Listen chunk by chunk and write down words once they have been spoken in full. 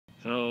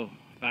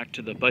back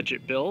to the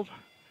budget build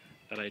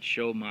that I'd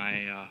show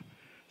my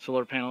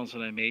solar panels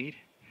that I made.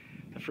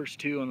 The first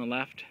two on the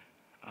left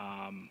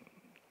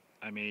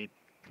I made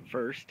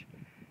first.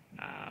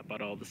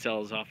 Bought all the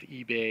cells off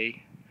eBay.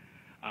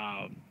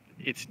 I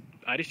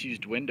just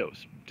used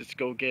windows. Just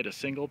go get a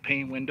single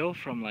pane window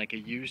from like a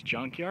used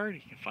junkyard.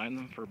 You can find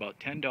them for about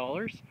 $10,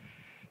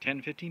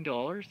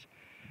 $15.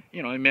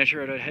 You know, I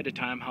measure it ahead of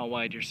time how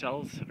wide your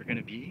cells are going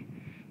to be.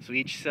 So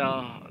each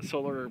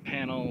solar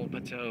panel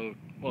puts out,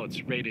 well,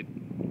 it's rated,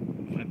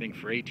 I think,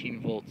 for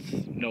 18 volts,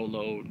 no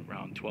load,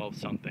 around 12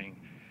 something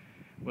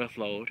with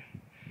load.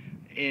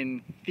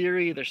 In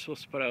theory, they're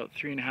supposed to put out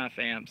 3.5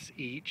 amps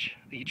each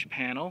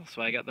panel.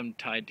 So I got them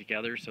tied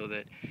together so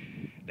that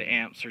the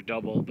amps are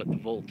double, but the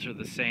volts are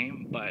the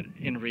same. But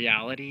in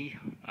reality,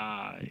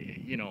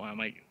 you know,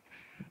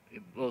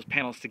 those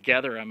panels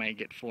together, I might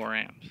get 4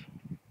 amps.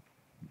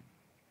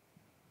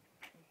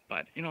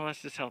 But, you know,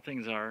 that's just how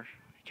things are.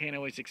 You can't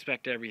always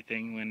expect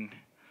everything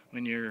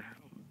when you're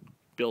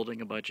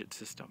building a budget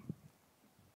system.